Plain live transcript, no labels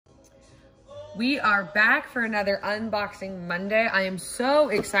We are back for another Unboxing Monday. I am so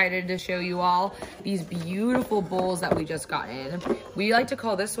excited to show you all these beautiful bowls that we just got in. We like to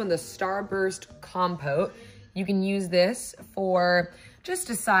call this one the Starburst Compote. You can use this for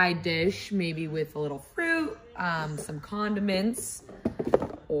just a side dish, maybe with a little fruit, some condiments,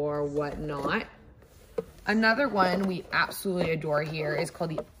 or whatnot. Another one we absolutely adore here is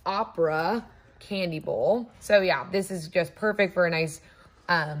called the Opera Candy Bowl. So yeah, this is just perfect for a nice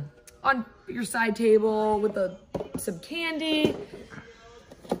on your side table with some candy.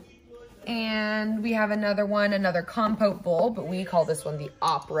 And we have another one, another compote bowl, but we call this one the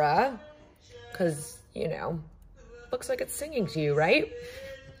Opera because, you know, looks like it's singing to you, right?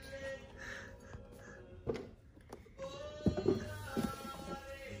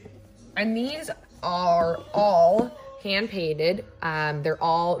 And these are all hand painted. They're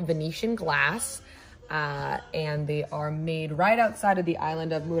all Venetian glass, and they are made right outside of the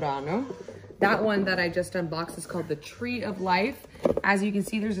island of Murano. That one that I just unboxed is called the Tree of Life. As you can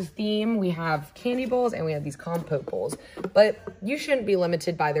see, there's a theme. We have candy bowls and we have these compote bowls, but you shouldn't be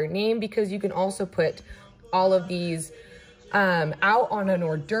limited by their name because you can also put all of these out on an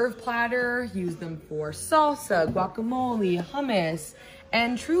hors d'oeuvre platter, use them for salsa, guacamole, hummus,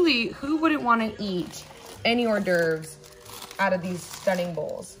 and truly, who wouldn't want to eat any hors d'oeuvres out of these stunning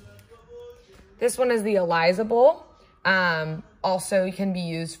bowls? This one is the Eliza bowl. Also can be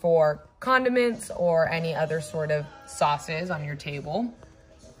used for condiments or any other sort of sauces on your table.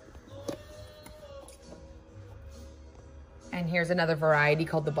 And here's another variety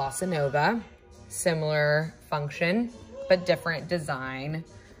called the Bossa Nova. Similar function, but different design.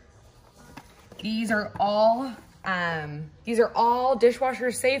 These are all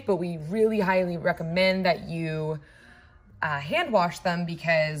dishwasher safe, but we really highly recommend that you hand wash them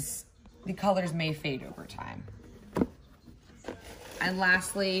because the colors may fade over time. And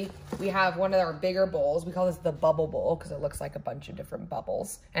lastly, we have one of our bigger bowls. We call this the bubble bowl because it looks like a bunch of different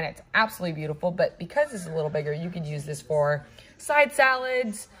bubbles. And it's absolutely beautiful, but because it's a little bigger, you could use this for side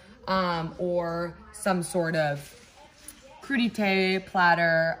salads or some sort of crudité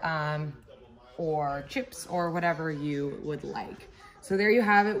platter or chips or whatever you would like. So there you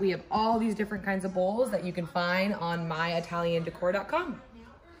have it. We have all these different kinds of bowls that you can find on myitaliandecor.com.